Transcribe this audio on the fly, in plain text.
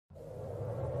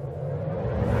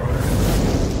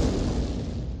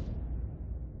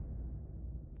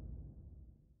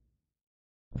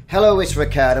Hello, it's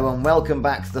Ricardo and welcome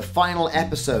back to the final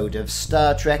episode of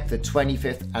Star Trek the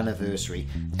 25th Anniversary,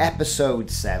 Episode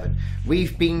 7.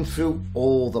 We've been through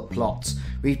all the plots.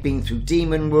 We've been through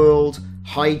Demon World,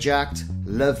 HiJacked,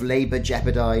 Love, Labour,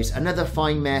 Jeopardized, Another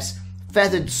Fine Mess,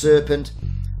 Feathered Serpent,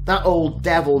 that old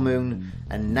Devil Moon,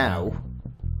 and now,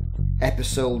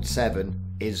 Episode 7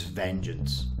 is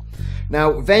Vengeance.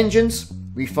 Now, Vengeance,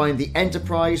 we find the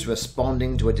Enterprise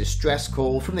responding to a distress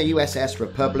call from the USS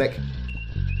Republic.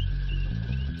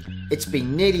 It's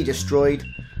been nearly destroyed.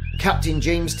 Captain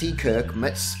James T. Kirk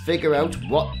must figure out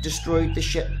what destroyed the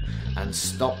ship and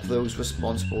stop those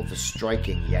responsible for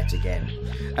striking yet again.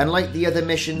 Unlike the other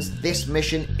missions, this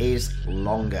mission is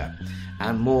longer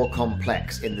and more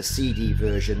complex in the CD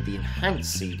version, the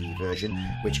enhanced CD version,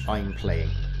 which I'm playing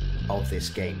of this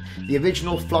game. The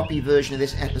original floppy version of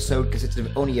this episode consisted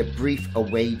of only a brief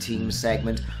away team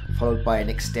segment followed by an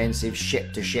extensive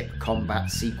ship-to-ship combat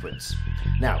sequence.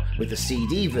 Now, with the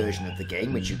CD version of the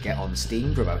game, which you get on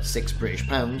Steam for about £6 British,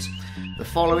 the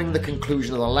following the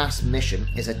conclusion of the last mission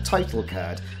is a title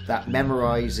card that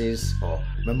memorialises,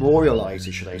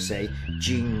 should I say,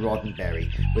 Gene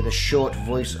Roddenberry, with a short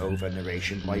voiceover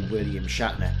narration by William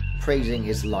Shatner, praising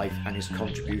his life and his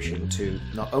contribution to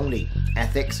not only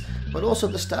ethics, but also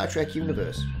the Star Trek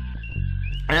universe.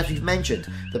 And as we've mentioned,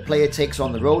 the player takes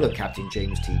on the role of Captain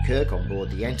James T. Kirk on board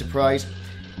the Enterprise.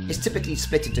 It's typically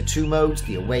split into two modes,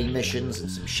 the away missions and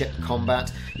some ship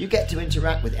combat. You get to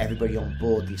interact with everybody on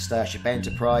board the Starship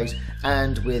Enterprise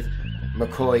and with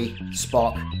McCoy,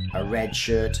 Spock, a red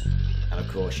shirt, and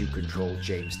of course you control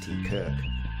James T. Kirk.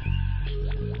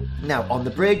 Now on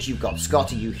the bridge you've got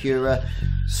Scotty, Uhura,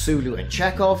 Sulu and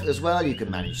Chekhov as well. You can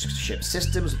manage ship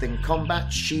systems within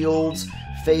combat, shields,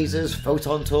 phasers,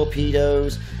 photon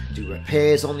torpedoes, do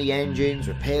repairs on the engines,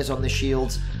 repairs on the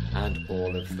shields, and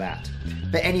all of that.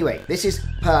 But anyway, this is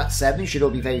part 7. You should all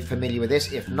be very familiar with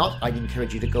this. If not, I'd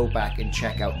encourage you to go back and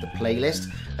check out the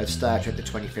playlist of Star Trek the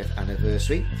 25th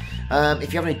Anniversary.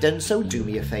 If you haven't done so, do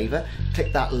me a favour.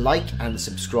 Click that like and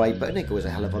subscribe button. It goes a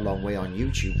hell of a long way on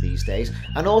YouTube these days.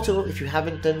 And also, if you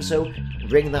haven't done so,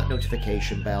 ring that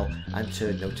notification bell and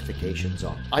turn notifications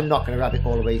on. I'm not going to wrap it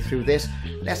all the way through this.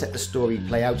 Let's let the story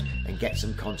play out and get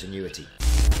some continuity.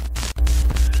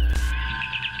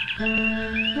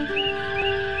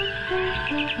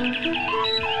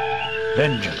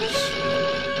 Vengeance.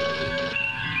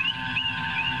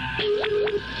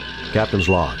 Captain's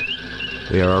log.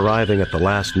 We are arriving at the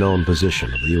last known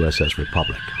position of the USS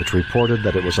Republic, which reported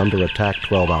that it was under attack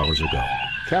 12 hours ago.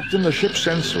 Captain, the ship's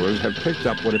sensors have picked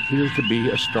up what appears to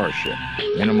be a starship.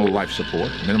 Minimal life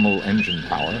support, minimal engine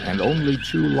power, and only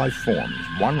 2 life forms,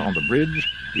 one on the bridge,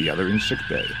 the other in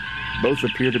sickbay. Both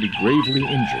appear to be gravely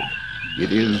injured.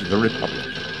 It is the Republic.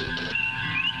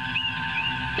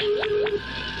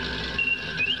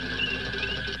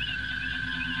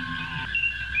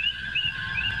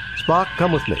 Spock,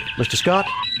 come with me. Mr. Scott,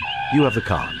 you have the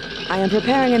con. I am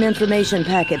preparing an information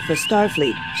packet for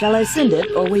Starfleet. Shall I send it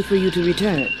or wait for you to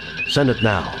return? Send it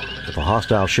now. If a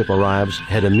hostile ship arrives,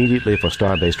 head immediately for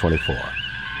Starbase 24.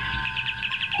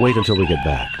 Wait until we get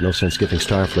back. No sense giving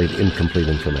Starfleet incomplete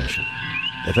information.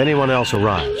 If anyone else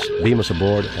arrives, beam us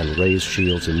aboard and raise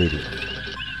shields immediately.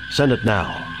 Send it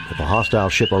now. If a hostile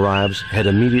ship arrives, head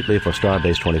immediately for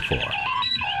Starbase 24.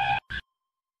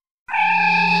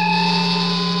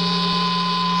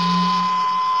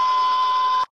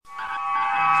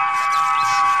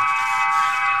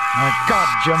 My God,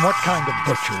 Jim, what kind of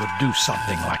butcher would do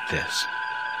something like this?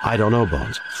 I don't know,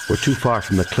 Bones. We're too far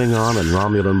from the Klingon and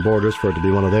Romulan borders for it to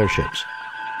be one of their ships.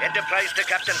 Enterprise to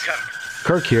Captain Kirk.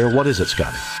 Kirk here. What is it,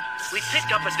 Scotty? We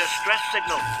picked up a distress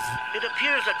signal. It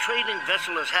appears a trading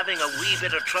vessel is having a wee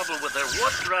bit of trouble with their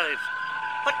warp drive.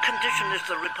 What condition is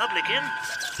the Republic in?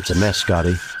 It's a mess,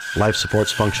 Scotty. Life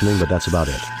support's functioning, but that's about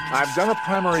it. I've done a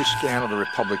primary scan of the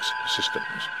Republic's systems.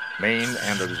 Main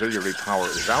and auxiliary power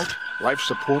is out. Life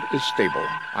support is stable.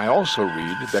 I also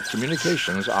read that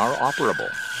communications are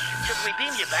operable. Should we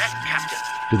beam you back, Captain?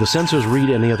 Do the sensors read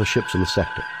any other ships in the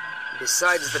sector?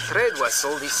 Besides the trade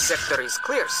vessel, this sector is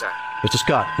clear, sir. Mr.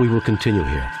 Scott, we will continue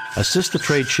here. Assist the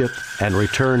trade ship and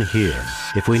return here.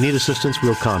 If we need assistance,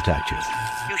 we'll contact you.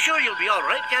 You sure you'll be all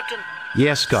right, Captain?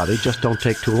 Yes, Scotty, just don't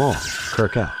take too long.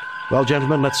 Kirk out. Well,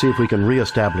 gentlemen, let's see if we can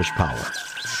re-establish power.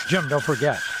 Jim, don't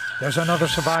forget, there's another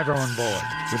survivor on board.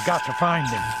 We've got to find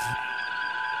him.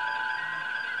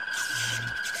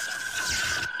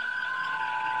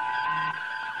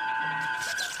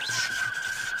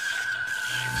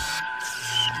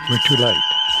 We're too late.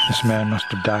 This man must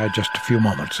have died just a few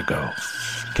moments ago.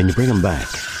 Can you bring him back?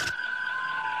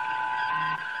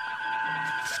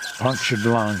 Punctured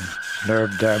lung.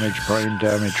 Nerve damage, brain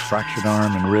damage, fractured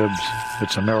arm and ribs.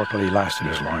 It's a miracle he lasted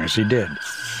as long as he did.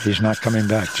 He's not coming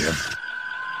back, Jim.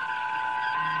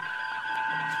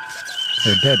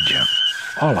 They're dead, Jim.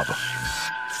 All of them.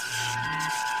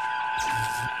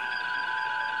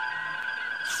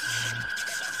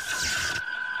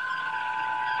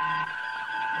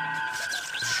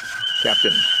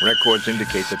 Captain, records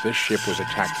indicate that this ship was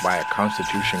attacked by a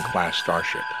Constitution-class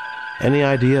starship. Any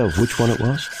idea of which one it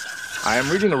was? I am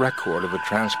reading a record of the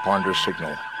transponder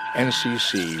signal,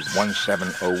 NCC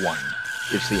 1701.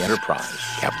 It's the Enterprise,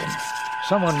 Captain.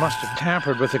 Someone must have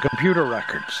tampered with the computer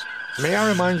records. May I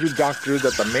remind you, Doctor,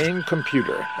 that the main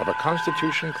computer of a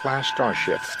Constitution-class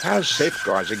starship has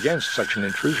safeguards against such an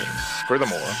intrusion.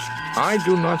 Furthermore, I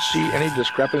do not see any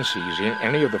discrepancies in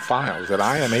any of the files that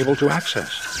I am able to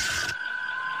access.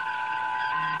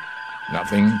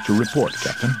 Nothing to report,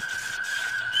 Captain.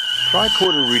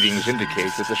 Tricorder readings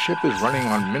indicate that the ship is running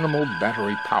on minimal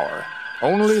battery power.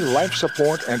 Only life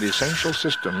support and essential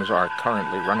systems are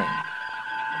currently running.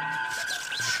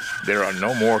 There are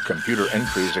no more computer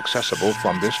entries accessible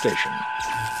from this station.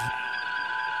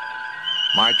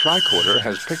 My tricorder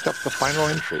has picked up the final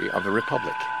entry of the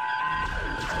Republic.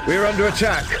 We're under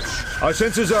attack. Our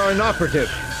sensors are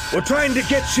inoperative. We're trying to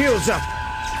get shields up.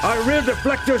 Our rear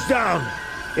deflector's down.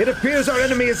 It appears our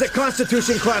enemy is a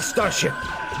Constitution-class starship.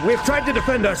 We've tried to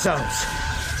defend ourselves.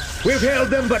 We've hailed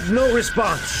them, but no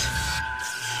response.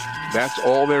 That's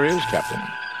all there is, Captain.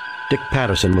 Dick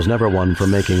Patterson was never one for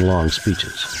making long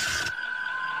speeches.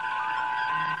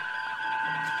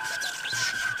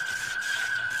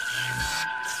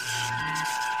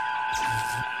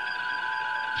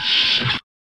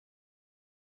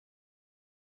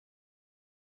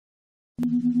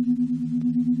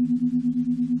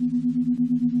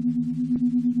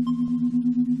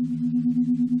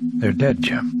 They're dead,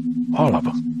 Jim. All of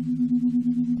them.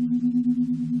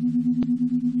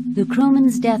 The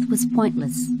crewman's death was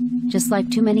pointless, just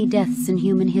like too many deaths in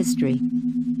human history.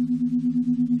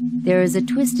 There is a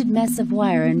twisted mess of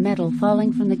wire and metal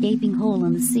falling from the gaping hole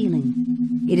in the ceiling.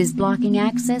 It is blocking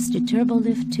access to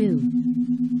Turbolift 2.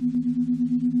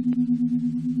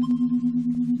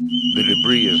 The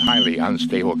debris is highly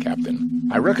unstable, Captain.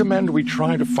 I recommend we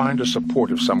try to find a support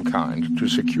of some kind to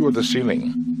secure the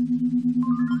ceiling.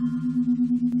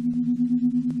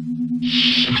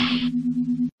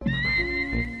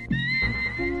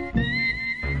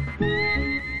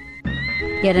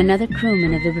 Yet another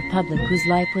crewman of the Republic whose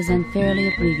life was unfairly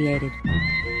abbreviated.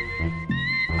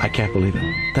 I can't believe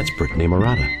it. That's Brittany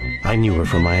Murata. I knew her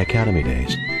from my academy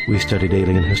days. We studied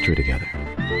alien history together.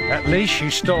 At least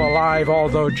she's still alive,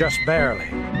 although just barely.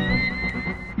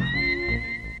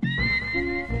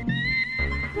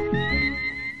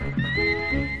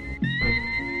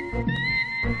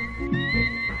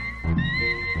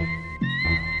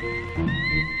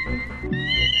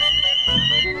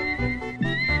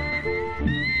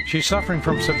 She's suffering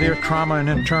from severe trauma and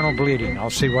internal bleeding. I'll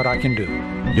see what I can do.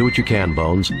 Do what you can,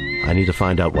 Bones. I need to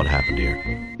find out what happened here.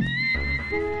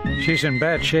 She's in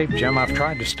bad shape, Jim. I've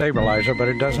tried to stabilize her, but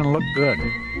it doesn't look good.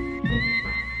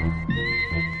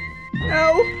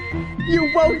 No,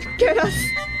 you won't get us.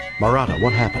 Murata,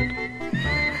 what happened?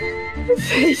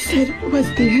 They said it was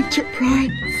the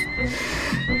Enterprise.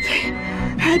 They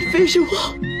had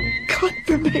visual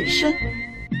confirmation.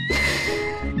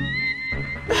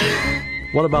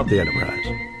 What about the Enterprise?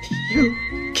 You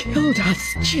killed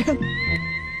us, Jim.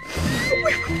 We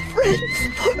were friends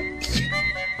for you.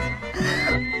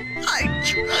 I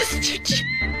trusted you.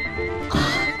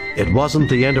 It wasn't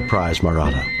the Enterprise,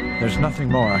 Murata. There's nothing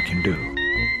more I can do.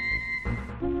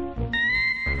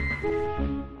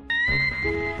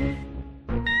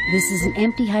 This is an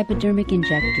empty hypodermic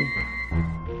injector.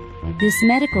 This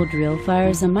medical drill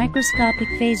fires a microscopic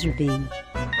phaser beam.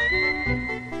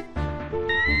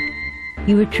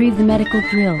 You retrieve the medical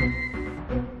drill.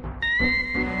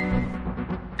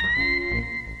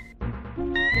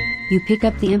 You pick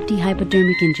up the empty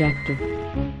hypodermic injector.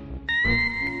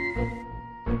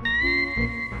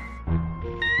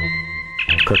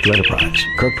 Kirk to Enterprise.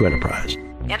 Kirk to Enterprise.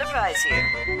 Enterprise here.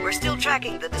 We're still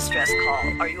tracking the distress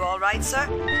call. Are you all right, sir?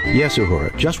 Yes,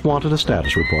 Uhura. Just wanted a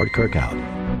status report. Kirk out.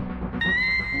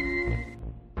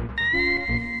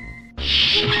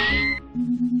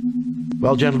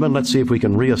 Well, gentlemen, let's see if we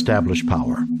can re-establish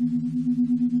power.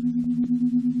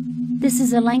 This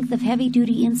is a length of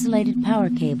heavy-duty insulated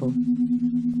power cable.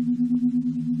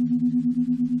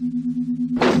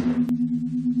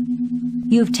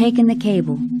 You have taken the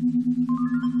cable.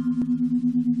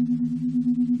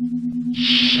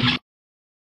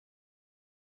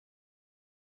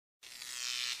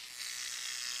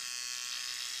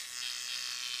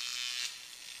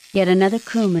 Yet another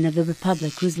crewman of the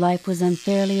Republic whose life was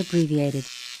unfairly abbreviated.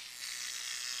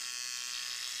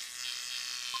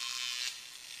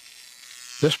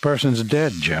 This person's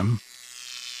dead, Jim.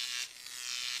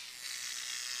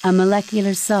 A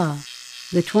molecular saw,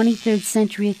 the 23rd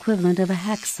century equivalent of a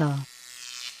hacksaw.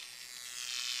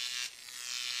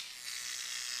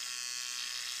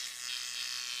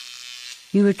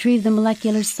 You retrieve the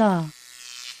molecular saw.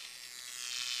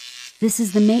 This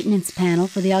is the maintenance panel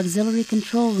for the auxiliary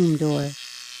control room door.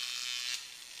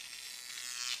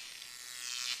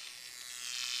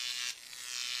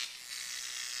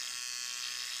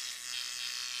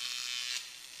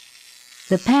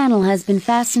 The panel has been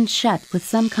fastened shut with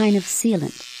some kind of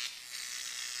sealant.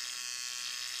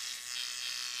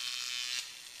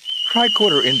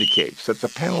 Tricorder indicates that the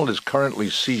panel is currently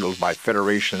sealed by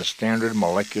Federation standard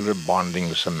molecular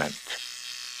bonding cement.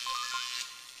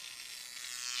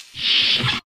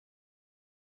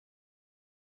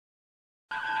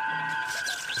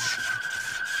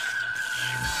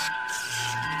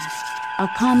 A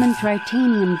common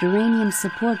tritanium duranium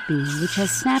support beam which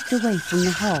has snapped away from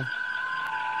the hull.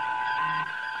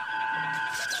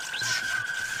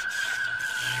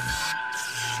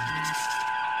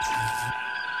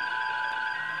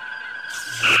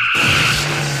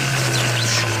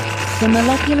 The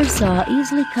molecular saw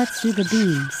easily cuts through the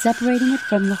beam, separating it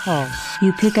from the hull.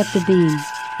 You pick up the beam.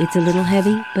 It's a little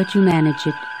heavy, but you manage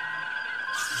it.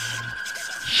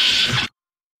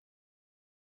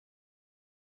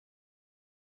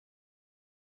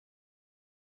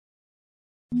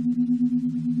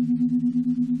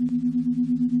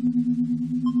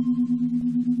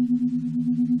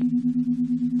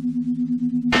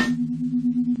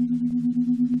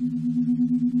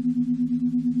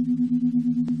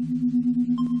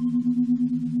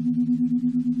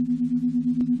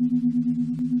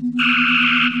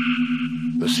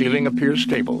 The ceiling appears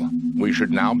stable. We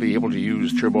should now be able to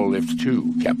use Turbo Lift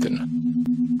 2, Captain.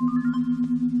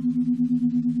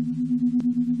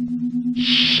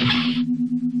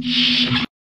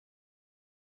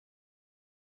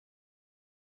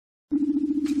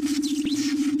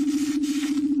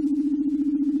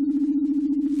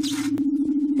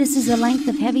 This is a length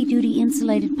of heavy-duty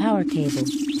insulated power cable.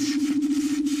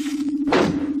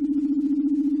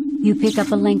 You pick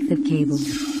up a length of cable.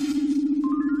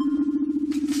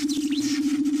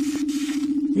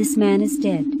 This man is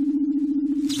dead.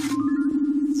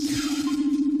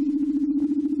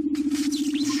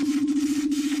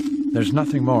 There's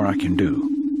nothing more I can do.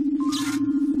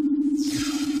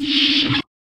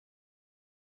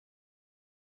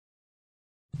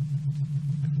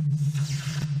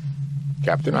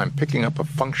 Captain, I'm picking up a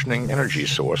functioning energy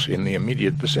source in the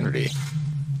immediate vicinity.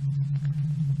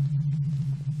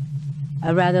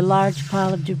 A rather large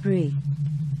pile of debris.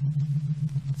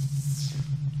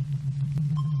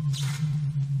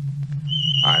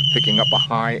 I'm picking up a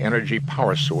high-energy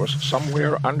power source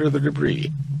somewhere under the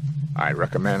debris. I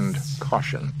recommend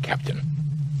caution, Captain.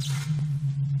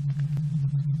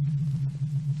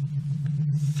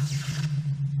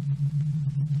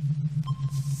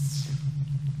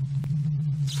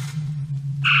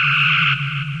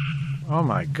 Oh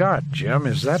my God, Jim,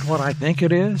 is that what I think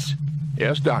it is?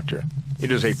 Yes, Doctor.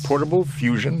 It is a portable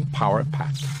fusion power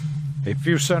pack. A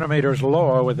few centimeters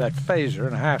lower with that phaser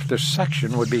and half this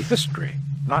section would be history,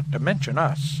 not to mention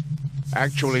us.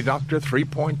 Actually, Doctor,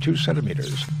 3.2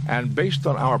 centimeters. And based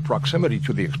on our proximity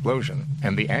to the explosion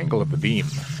and the angle of the beam...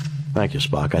 Thank you,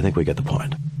 Spock. I think we get the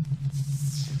point.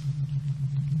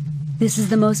 This is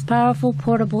the most powerful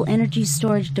portable energy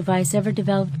storage device ever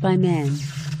developed by man.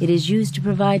 It is used to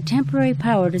provide temporary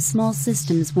power to small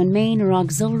systems when main or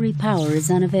auxiliary power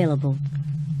is unavailable.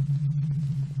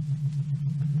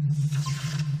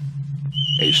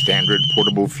 A standard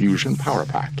portable fusion power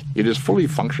pack. It is fully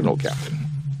functional, Captain.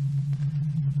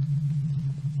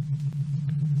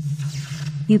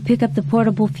 You pick up the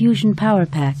portable fusion power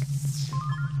pack.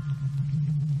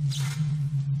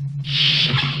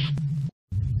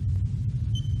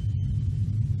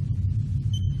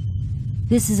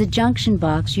 This is a junction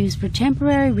box used for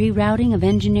temporary rerouting of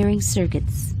engineering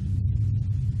circuits.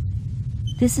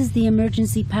 This is the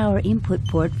emergency power input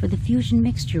port for the fusion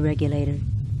mixture regulator.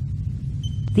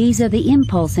 These are the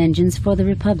impulse engines for the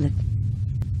Republic.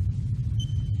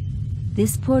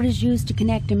 This port is used to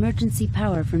connect emergency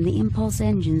power from the impulse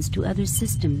engines to other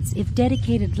systems if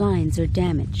dedicated lines are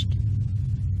damaged.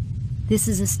 This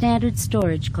is a standard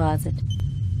storage closet.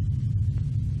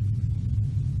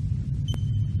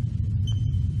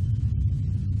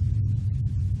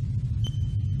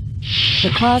 The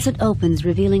closet opens,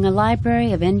 revealing a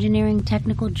library of engineering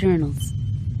technical journals.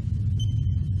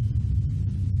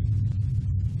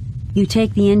 You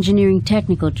take the engineering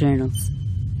technical journals.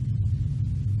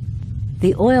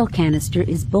 The oil canister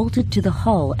is bolted to the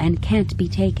hull and can't be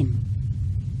taken.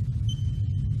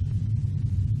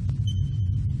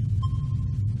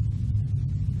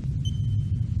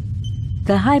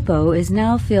 The hypo is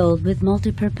now filled with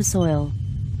multipurpose oil.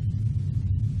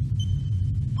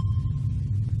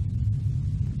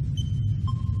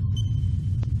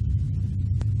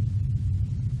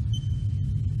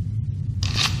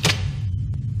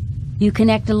 You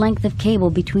connect a length of cable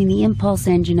between the impulse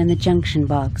engine and the junction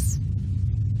box.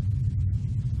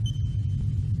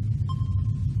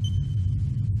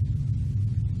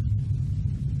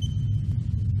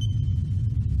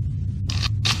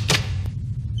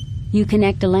 You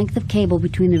connect a length of cable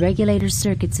between the regulator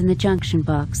circuits and the junction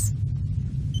box.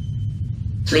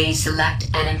 Please select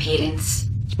an impedance.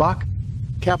 Spock?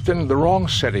 Captain, the wrong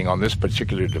setting on this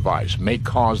particular device may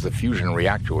cause the fusion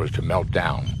reactors to melt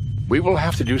down. We will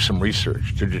have to do some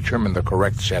research to determine the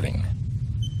correct setting.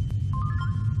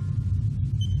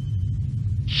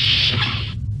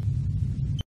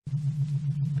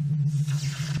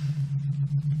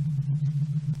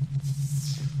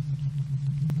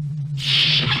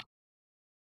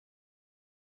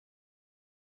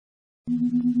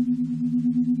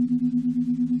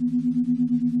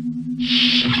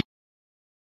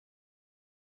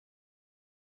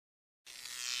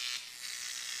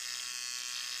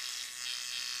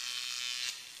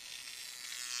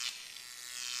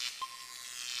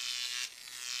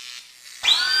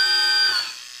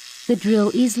 The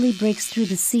drill easily breaks through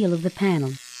the seal of the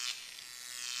panel.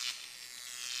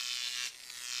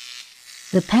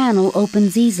 The panel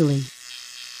opens easily.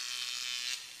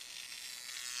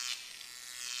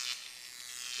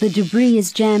 The debris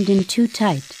is jammed in too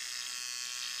tight.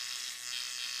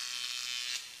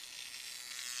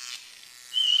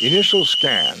 Initial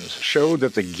scans show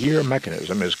that the gear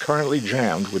mechanism is currently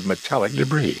jammed with metallic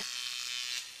debris.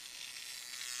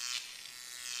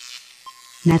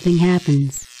 Nothing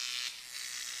happens.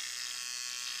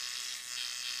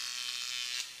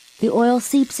 The oil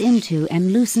seeps into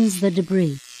and loosens the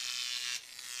debris.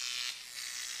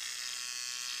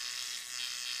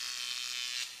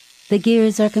 The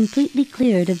gears are completely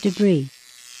cleared of debris.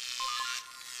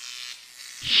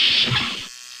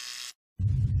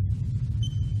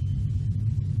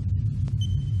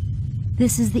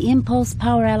 This is the impulse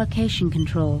power allocation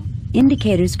control.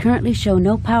 Indicators currently show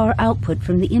no power output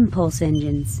from the impulse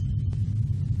engines.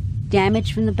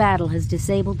 Damage from the battle has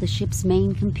disabled the ship's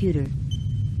main computer.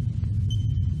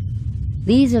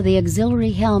 These are the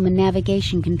auxiliary helm and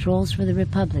navigation controls for the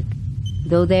Republic.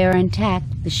 Though they are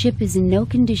intact, the ship is in no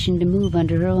condition to move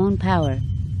under her own power.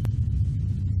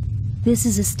 This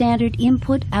is a standard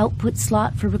input-output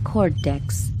slot for record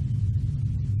decks.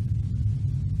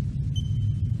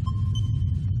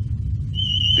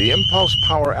 The impulse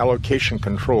power allocation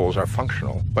controls are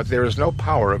functional, but there is no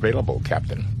power available,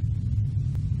 Captain.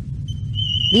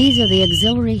 These are the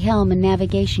auxiliary helm and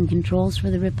navigation controls for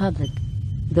the Republic.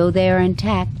 Though they are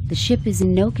intact, the ship is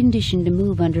in no condition to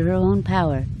move under her own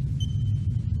power.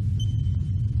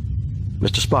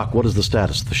 Mr. Spock, what is the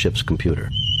status of the ship's computer?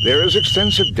 There is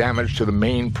extensive damage to the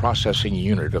main processing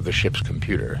unit of the ship's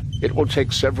computer. It will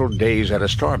take several days at a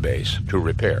starbase to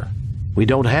repair. We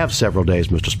don't have several days,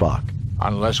 Mr. Spock.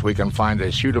 Unless we can find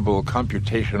a suitable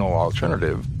computational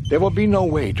alternative, there will be no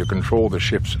way to control the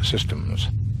ship's systems.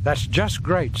 That's just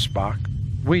great, Spock.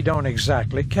 We don't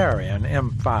exactly carry an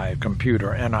M5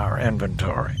 computer in our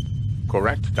inventory.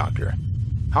 Correct, Doctor.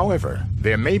 However,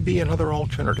 there may be another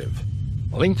alternative.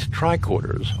 Linked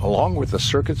tricorders, along with the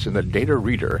circuits in the data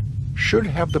reader, should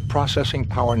have the processing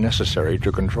power necessary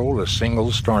to control a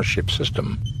single starship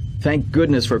system. Thank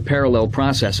goodness for parallel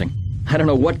processing. I don't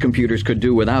know what computers could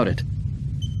do without it.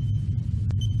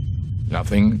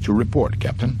 Nothing to report,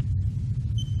 Captain.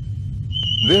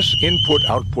 This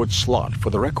input-output slot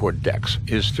for the record decks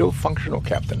is still functional,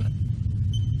 Captain.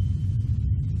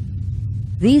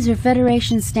 These are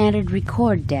Federation standard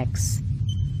record decks.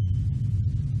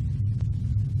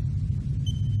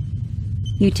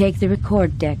 You take the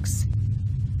record decks.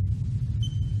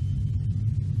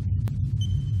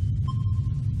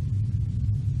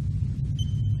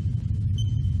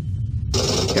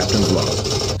 Captain's log.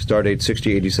 Stardate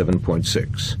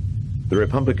 6087.6. The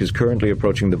Republic is currently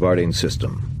approaching the Vardane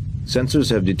system. Sensors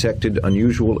have detected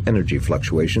unusual energy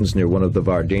fluctuations near one of the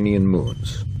Vardanian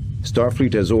moons.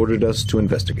 Starfleet has ordered us to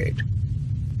investigate.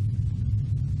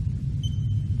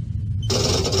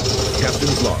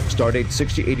 Captain's log, Stardate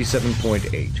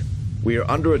 6087.8. We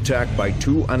are under attack by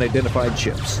 2 unidentified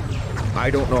ships. I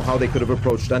don't know how they could have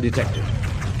approached undetected.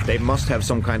 They must have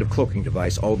some kind of cloaking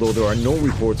device, although there are no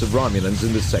reports of Romulans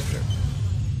in this sector.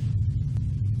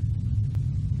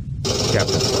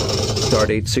 Captain,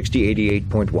 Stardate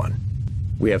 6088.1.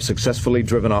 We have successfully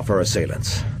driven off our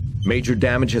assailants. Major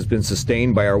damage has been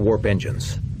sustained by our warp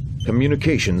engines.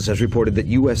 Communications has reported that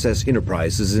USS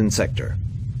Enterprise is in sector.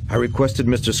 I requested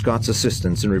Mr. Scott's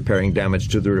assistance in repairing damage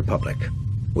to the Republic.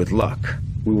 With luck,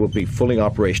 we will be fully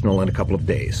operational in a couple of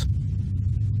days.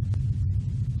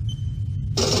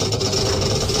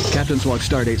 Captain's log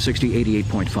Stardate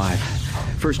 6088.5.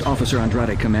 First Officer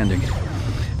Andrade commanding.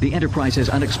 The Enterprise has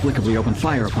inexplicably opened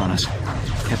fire upon us.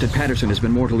 Captain Patterson has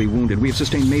been mortally wounded. We have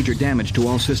sustained major damage to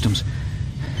all systems.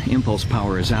 Impulse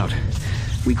power is out.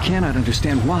 We cannot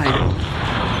understand why.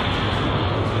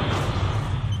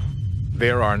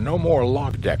 There are no more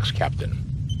log decks, Captain.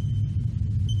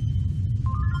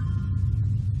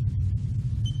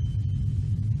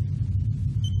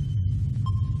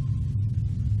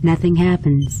 Nothing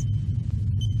happens.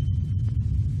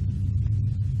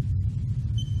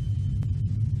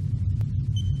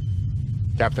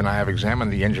 Captain, I have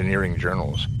examined the engineering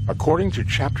journals. According to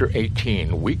Chapter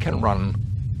 18, we can run...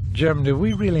 Jim, do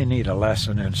we really need a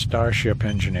lesson in starship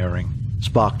engineering?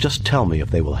 Spock, just tell me if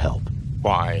they will help.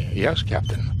 Why, yes,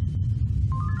 Captain.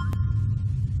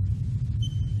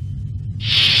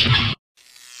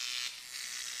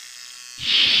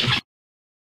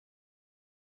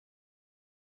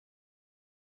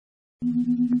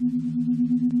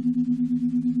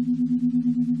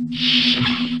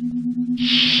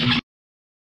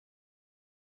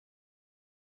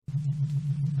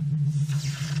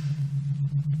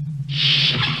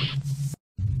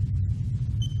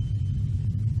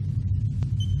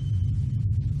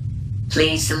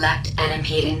 Please select an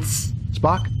impedance.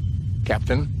 Spock?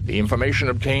 Captain, the information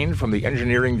obtained from the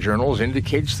engineering journals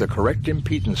indicates the correct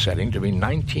impedance setting to be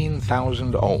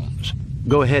 19,000 ohms.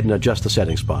 Go ahead and adjust the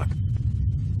settings, Spock.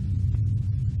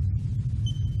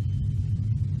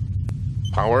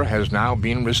 Power has now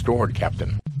been restored,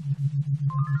 Captain.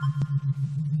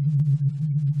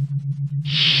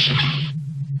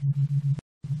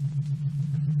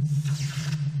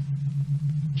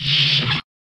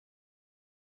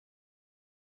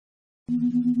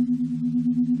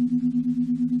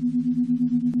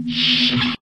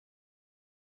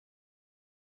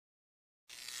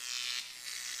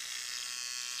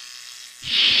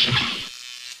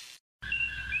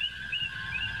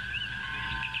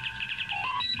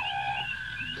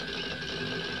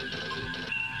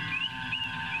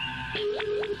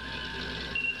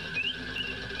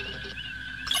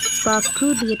 Spock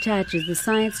crudely attaches the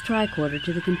science tricorder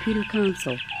to the computer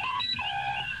console.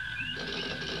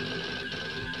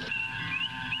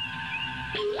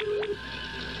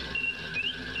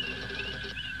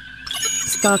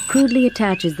 Spock crudely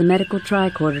attaches the medical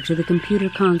tricorder to the computer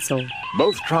console.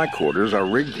 Both tricorders are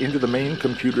rigged into the main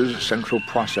computer's central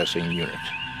processing unit.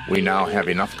 We now have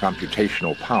enough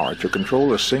computational power to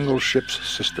control a single ship's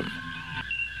system.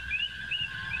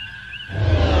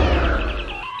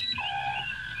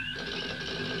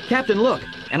 Captain, look!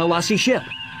 An Alassi ship!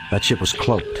 That ship was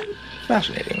cloaked.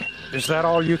 Fascinating. Is that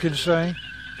all you can say?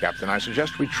 Captain, I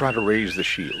suggest we try to raise the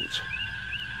shields.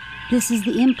 This is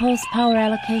the impulse power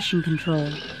allocation control.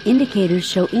 Indicators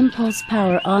show impulse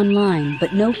power online,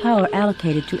 but no power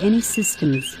allocated to any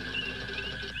systems.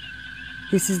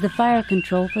 This is the fire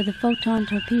control for the photon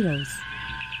torpedoes.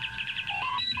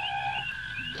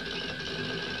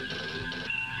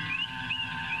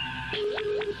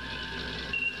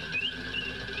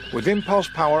 With impulse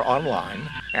power online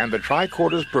and the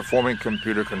tricorders performing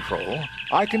computer control,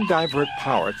 I can divert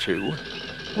power to...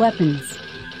 Weapons.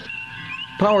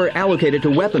 Power allocated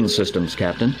to weapons systems,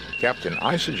 Captain. Captain,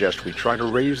 I suggest we try to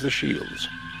raise the shields.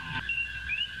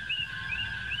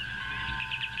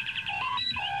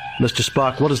 Mr.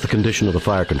 Spock, what is the condition of the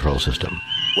fire control system?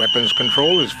 Weapons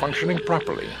control is functioning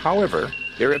properly. However,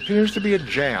 there appears to be a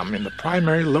jam in the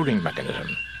primary loading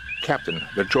mechanism. Captain,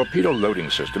 the torpedo loading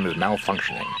system is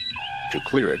malfunctioning. To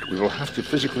clear it, we will have to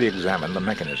physically examine the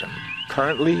mechanism.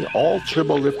 Currently, all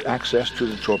turbolift access to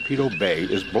the torpedo bay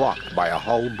is blocked by a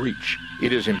hull breach.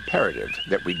 It is imperative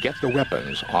that we get the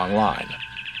weapons online.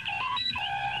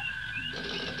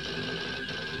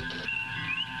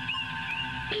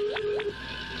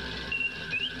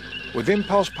 With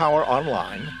impulse power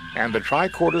online and the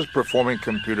tricorders performing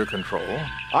computer control,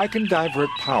 I can divert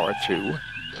power to...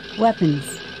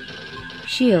 Weapons.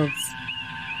 Shields.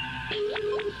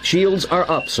 Shields are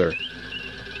up, sir.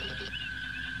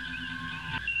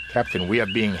 Captain, we are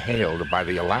being hailed by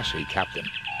the Alassi captain.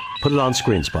 Put it on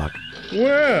screen, Spock.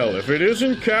 Well, if it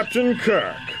isn't Captain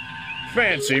Kirk.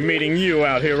 Fancy meeting you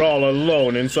out here all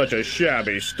alone in such a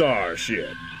shabby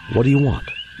starship. What do you want?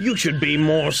 You should be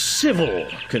more civil,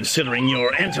 considering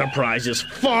your Enterprise is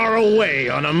far away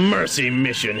on a mercy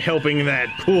mission helping that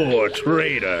poor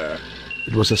traitor.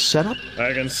 It was a setup?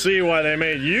 I can see why they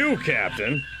made you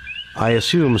captain. I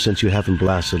assume since you haven't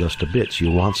blasted us to bits,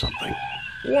 you want something.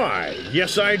 Why,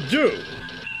 yes I do.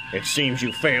 It seems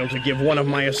you failed to give one of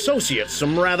my associates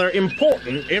some rather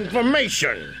important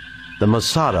information. The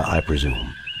Masada, I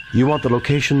presume. You want the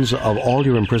locations of all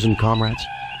your imprisoned comrades?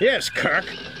 Yes, Kirk.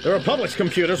 The Republic's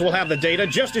computers will have the data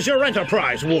just as your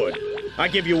Enterprise would. I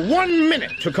give you 1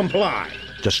 minute to comply.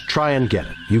 Just try and get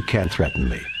it. You can't threaten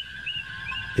me.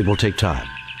 It will take time.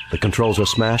 The controls are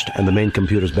smashed and the main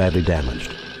computer's badly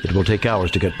damaged. It will take hours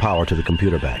to get power to the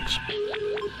computer banks.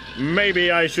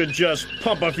 Maybe I should just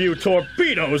pump a few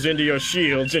torpedoes into your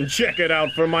shields and check it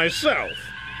out for myself.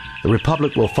 The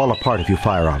Republic will fall apart if you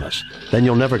fire on us. Then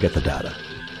you'll never get the data.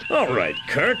 All right,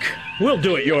 Kirk. We'll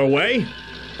do it your way.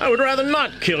 I would rather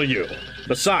not kill you.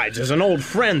 Besides, as an old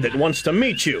friend that wants to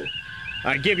meet you,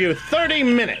 I give you 30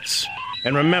 minutes.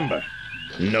 And remember,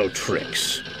 no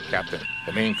tricks. Captain,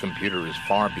 the main computer is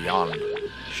far beyond.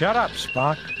 Shut up,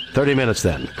 Spock. 30 minutes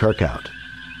then. Kirk out.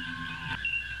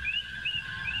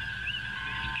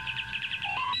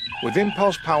 With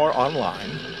impulse power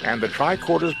online and the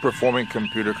tricorders performing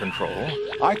computer control,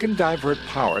 I can divert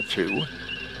power to...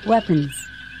 Weapons.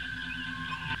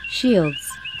 Shields.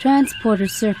 Transporter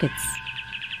circuits.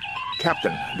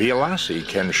 Captain, the Alassi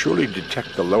can surely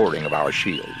detect the lowering of our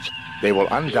shields. They will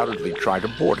undoubtedly try to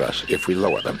board us if we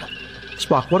lower them.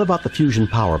 Spock, what about the fusion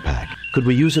power pack? Could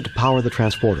we use it to power the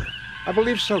transporter? I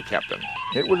believe so, Captain.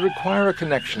 It would require a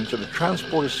connection to the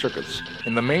transporter circuits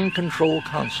in the main control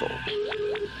console.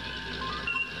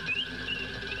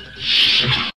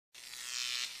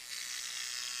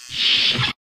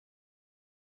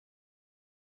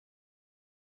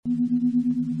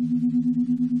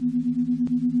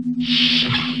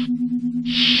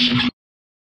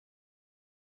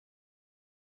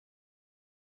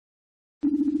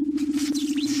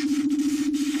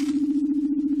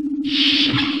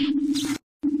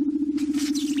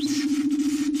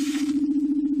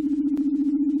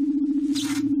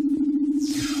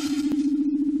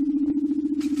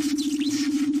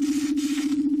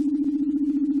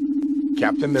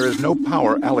 Captain, there is no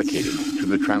power allocated to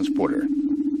the transporter.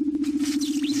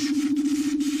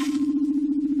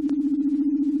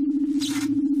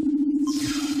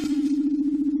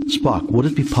 Spock, would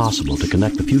it be possible to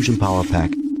connect the fusion power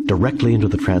pack directly into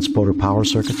the transporter power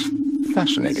circuits?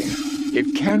 Fascinating.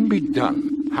 It can be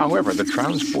done. However, the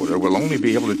transporter will only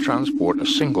be able to transport a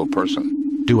single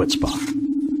person. Do it, Spock.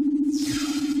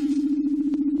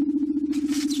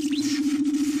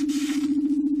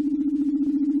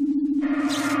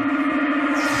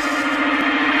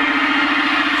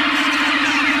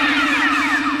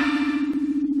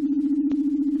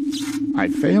 I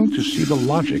fail to see the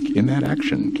logic in that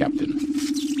action, Captain.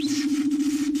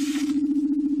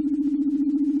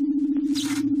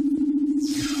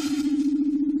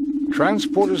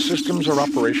 Transporter systems are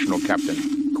operational,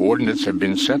 Captain. Coordinates have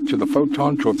been set to the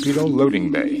photon torpedo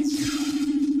loading bay.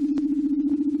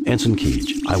 Ensign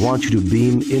Keege, I want you to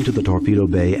beam into the torpedo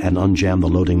bay and unjam the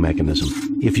loading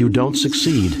mechanism. If you don't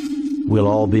succeed, we'll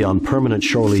all be on permanent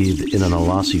shore leave in an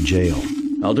Alassi jail.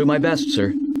 I'll do my best,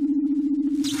 sir.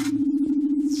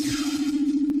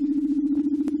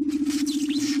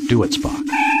 Do it, Spock.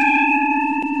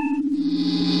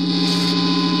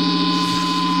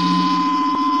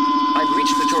 I've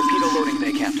reached the torpedo loading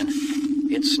bay, Captain.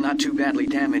 It's not too badly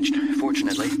damaged,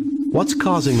 fortunately. What's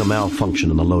causing the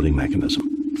malfunction in the loading mechanism?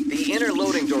 The inner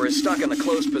loading door is stuck in the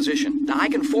closed position. Now, I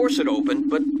can force it open,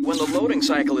 but when the loading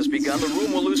cycle is begun, the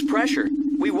room will lose pressure.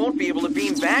 We won't be able to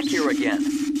beam back here again.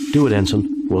 Do it,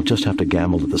 Ensign. We'll just have to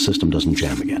gamble that the system doesn't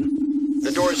jam again.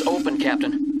 The door's open,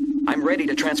 Captain. I'm ready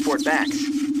to transport back.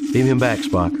 Beam him back,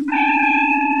 Spock.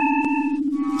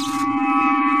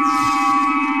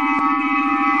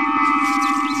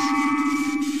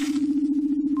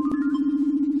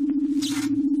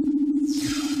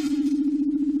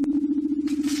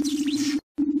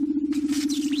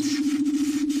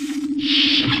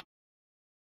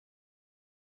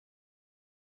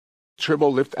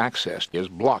 Turbolift access is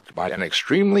blocked by an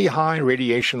extremely high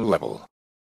radiation level.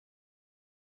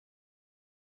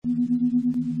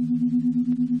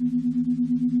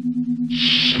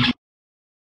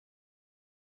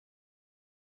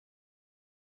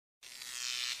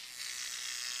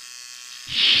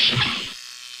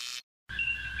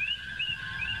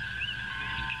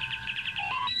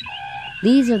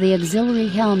 These are the auxiliary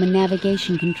helm and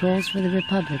navigation controls for the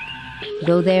Republic.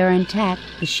 Though they are intact,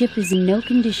 the ship is in no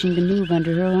condition to move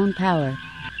under her own power.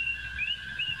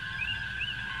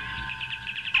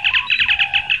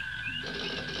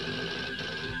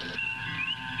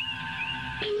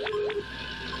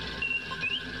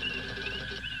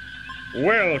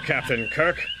 Well, Captain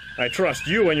Kirk, I trust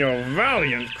you and your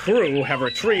valiant crew have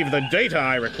retrieved the data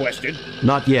I requested.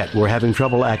 Not yet. We're having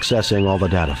trouble accessing all the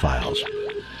data files.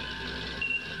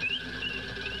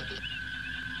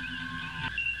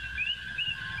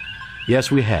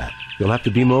 Yes, we have. You'll have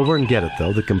to beam over and get it,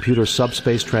 though. The computer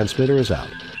subspace transmitter is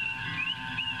out.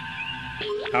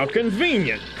 How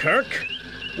convenient, Kirk.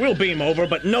 We'll beam over,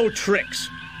 but no tricks.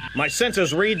 My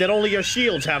sensors read that only your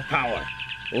shields have power.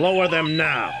 Lower them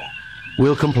now.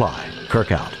 We'll comply.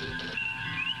 Kirk out.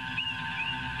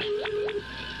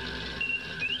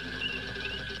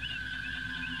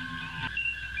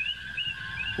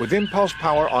 With impulse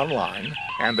power online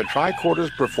and the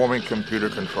tricorders performing computer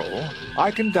control,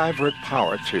 I can divert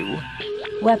power to...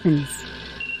 Weapons.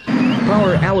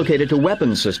 Power allocated to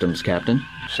weapon systems, Captain.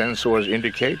 Sensors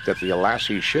indicate that the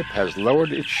Alassie ship has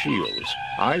lowered its shields.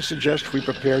 I suggest we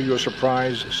prepare your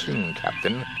surprise soon,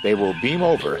 Captain. They will beam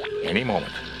over any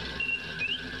moment.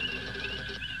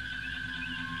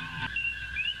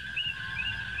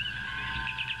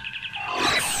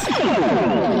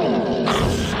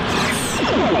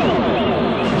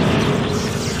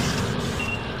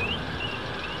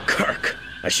 Kirk,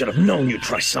 I should have known you'd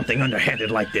try something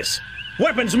underhanded like this.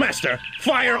 Weapons Master,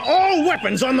 fire all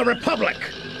weapons on the Republic!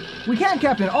 We can't,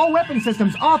 Captain. All weapon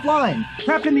systems offline.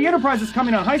 Captain, the Enterprise is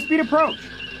coming on high-speed approach.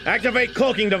 Activate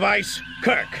cloaking device,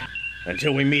 Kirk,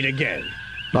 until we meet again.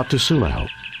 Not too soon, I hope.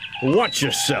 Watch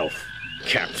yourself,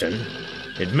 Captain.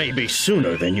 It may be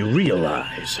sooner than you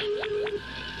realize.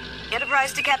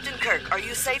 Enterprise to Captain Kirk. Are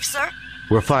you safe, sir?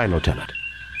 We're fine, Lieutenant.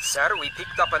 Sir, we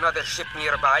picked up another ship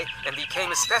nearby, and we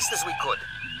came as fast as we could.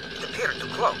 It appeared to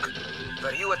cloak.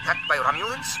 Were you attacked by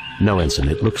Romulans? No, Ensign.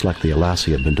 It looks like the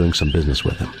Alassie have been doing some business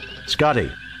with them.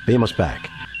 Scotty, beam us back.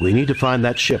 We need to find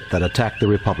that ship that attacked the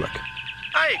Republic.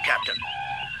 Aye, Captain.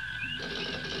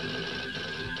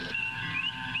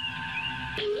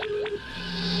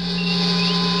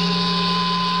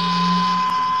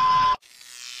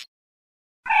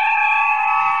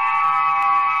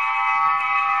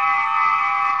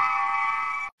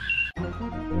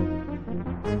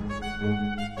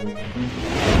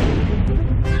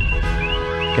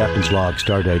 Captain's log,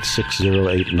 stardate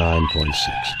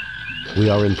 6089.6. We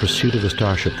are in pursuit of the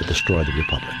starship that destroyed the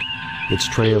Republic. Its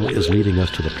trail is leading us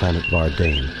to the planet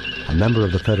Vardane, a member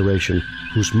of the Federation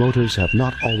whose motives have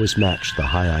not always matched the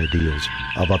high ideals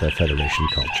of other Federation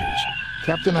cultures.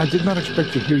 Captain, I did not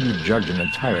expect to hear you judge an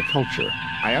entire culture.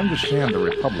 I understand the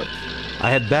Republic.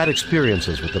 I had bad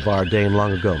experiences with the Vardane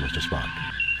long ago, Mr. Spock.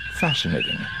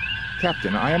 Fascinating.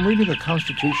 Captain, I am reading a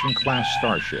Constitution-class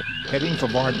starship heading for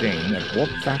Vardane at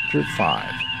warp factor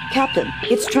 5. Captain,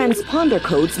 its transponder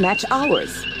codes match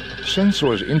ours.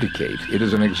 Sensors indicate it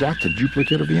is an exact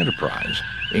duplicate of the Enterprise,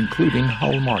 including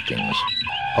hull markings.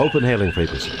 Open hailing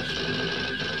frequencies.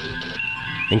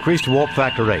 Increase to warp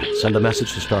factor 8. Send a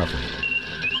message to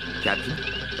Starfleet. Captain,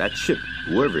 that ship,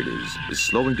 whoever it is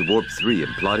slowing to warp 3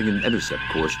 and plotting an intercept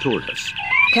course toward us.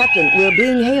 Captain, we're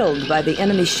being hailed by the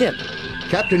enemy ship.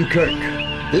 Captain Kirk,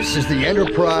 this is the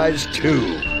Enterprise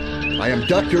 2. I am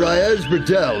Dr. Ayaz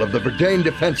Burdell of the Verdane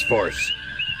Defense Force.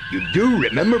 You do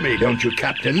remember me, don't you,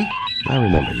 Captain? I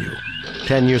remember you.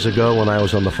 10 years ago, when I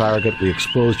was on the Farragut, we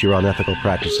exposed your unethical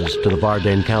practices to the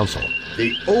Vardane Council.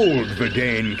 The old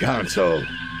Verdane Council.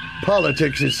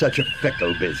 Politics is such a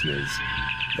fickle business.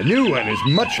 The new one is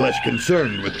much less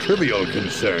concerned with trivial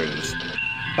concerns.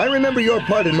 I remember your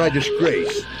part in my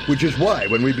disgrace, which is why,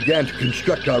 when we began to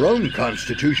construct our own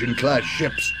Constitution-class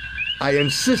ships, I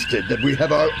insisted that we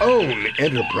have our own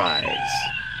Enterprise.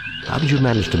 How did you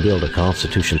manage to build a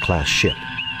Constitution-class ship?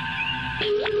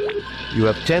 You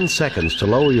have 10 seconds to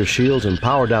lower your shields and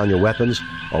power down your weapons,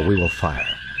 or we will fire.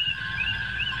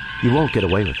 You won't get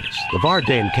away with this. The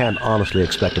Vardane can't honestly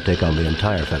expect to take on the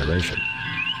entire Federation.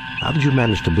 How did you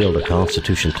manage to build a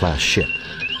Constitution-class ship?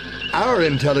 Our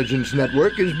intelligence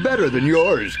network is better than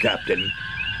yours, Captain.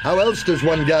 How else does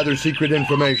one gather secret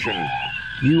information?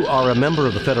 You are a member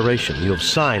of the Federation. You have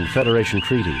signed Federation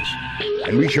treaties.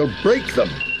 And we shall break them.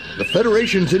 The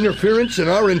Federation's interference in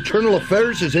our internal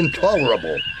affairs is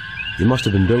intolerable. You must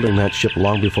have been building that ship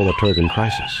long before the Turban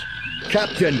crisis.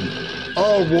 Captain,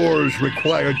 all wars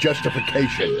require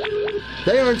justification.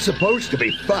 They aren't supposed to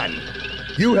be fun.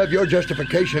 You have your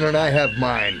justification and I have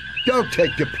mine. Don't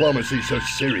take diplomacy so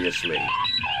seriously.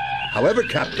 However,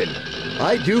 Captain,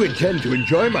 I do intend to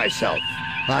enjoy myself.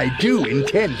 I do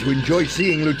intend to enjoy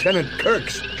seeing Lieutenant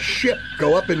Kirk's ship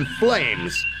go up in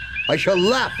flames. I shall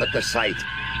laugh at the sight.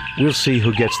 We'll see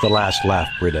who gets the last laugh,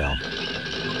 Bridell.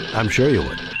 I'm sure you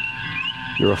would.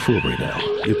 You're a fool,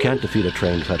 Bridell. You can't defeat a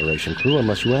trained Federation crew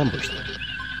unless you ambush them.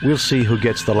 We'll see who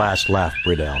gets the last laugh,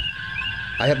 Bridell.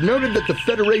 I have noted that the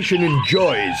Federation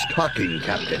enjoys talking,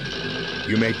 Captain.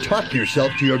 You may talk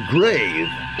yourself to your grave.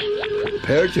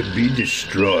 Prepare to be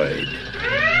destroyed.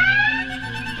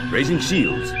 Raising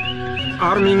shields.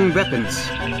 Arming weapons.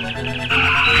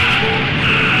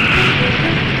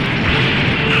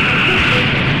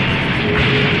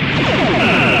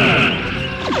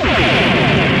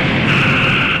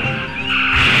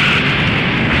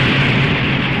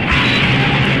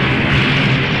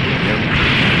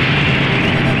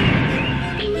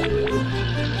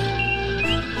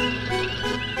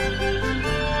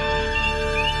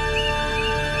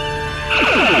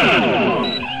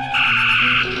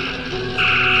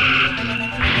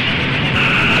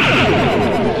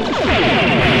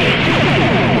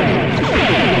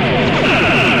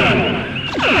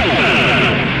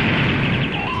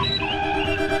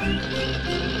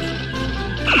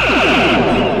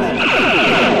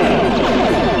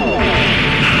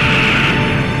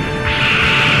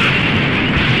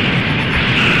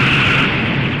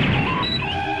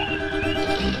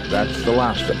 That's the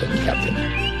last of them, Captain.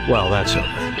 Well, that's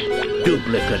over.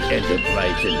 Duplicate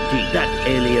Enterprise indeed. That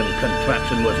alien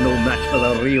contraption was no match for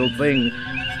the real thing.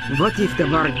 What if the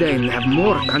Vardain have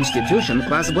more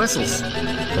Constitution-class vessels?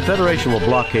 The Federation will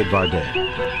blockade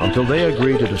Vardain until they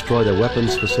agree to destroy their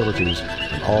weapons facilities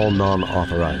and all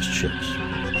non-authorized ships.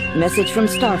 Message from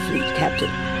Starfleet, Captain.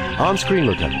 On screen,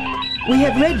 Lieutenant. We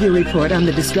have read your report on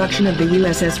the destruction of the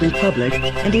USS Republic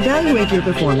and evaluate your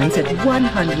performance at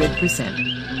 100%.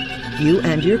 You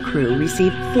and your crew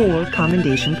received 4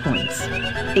 commendation points.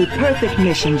 A perfect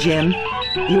mission, Jim.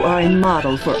 You are a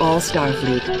model for all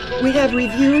Starfleet. We have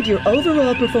reviewed your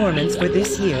overall performance for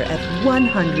this year at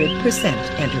 100%,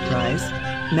 Enterprise.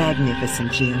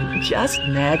 Magnificent, Jim. Just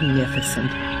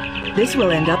magnificent. This will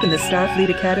end up in the Starfleet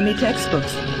Academy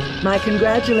textbooks. My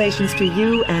congratulations to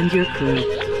you and your crew.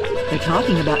 They're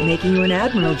talking about making you an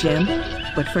admiral, Jim.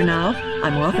 But for now,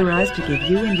 I'm authorized to give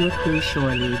you and your crew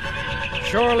shore leave.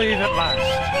 Shore leave at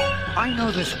last. I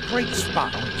know this great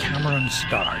spot on Cameron's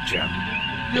Star, Jim.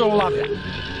 You'll love it.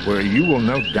 Where you will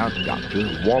no doubt, Doctor,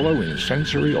 wallow in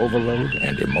sensory overload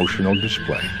and emotional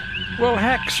display. Well,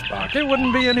 heck, Spock, it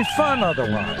wouldn't be any fun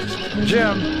otherwise.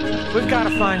 Jim, we've got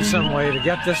to find some way to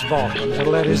get this Vulcan to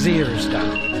let his ears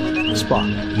down.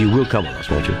 Spock, you will come with us,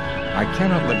 won't you? I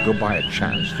cannot let go by a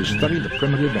chance to study the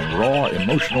primitive and raw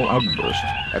emotional outburst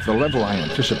at the level I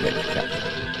anticipate,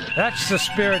 Captain. That's the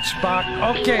spirit, Spock.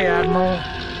 Okay, Admiral.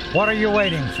 What are you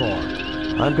waiting for?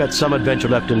 I've got some adventure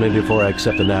left in me before I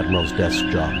accept an Admiral's desk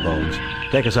job, Bones.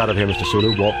 Take us out of here, Mr.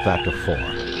 Sulu. Warp Factor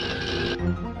 4.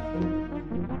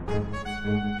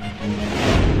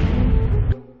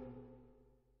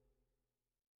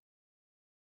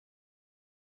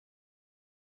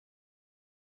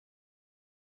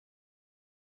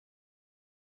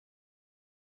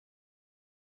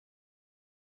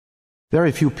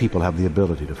 Very few people have the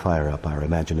ability to fire up our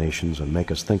imaginations and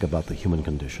make us think about the human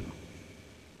condition.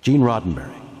 Gene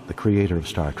Roddenberry, the creator of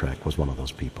Star Trek, was one of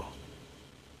those people.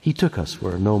 He took us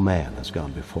where no man has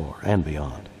gone before and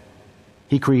beyond.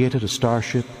 He created a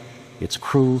starship, its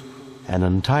crew, and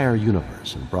an entire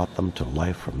universe and brought them to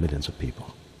life for millions of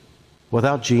people.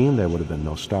 Without Gene, there would have been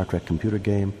no Star Trek computer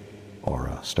game or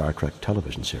a Star Trek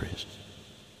television series.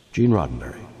 Gene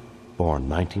Roddenberry, born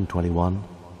 1921,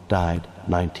 died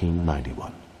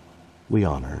 1991. We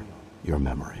honor your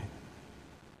memory.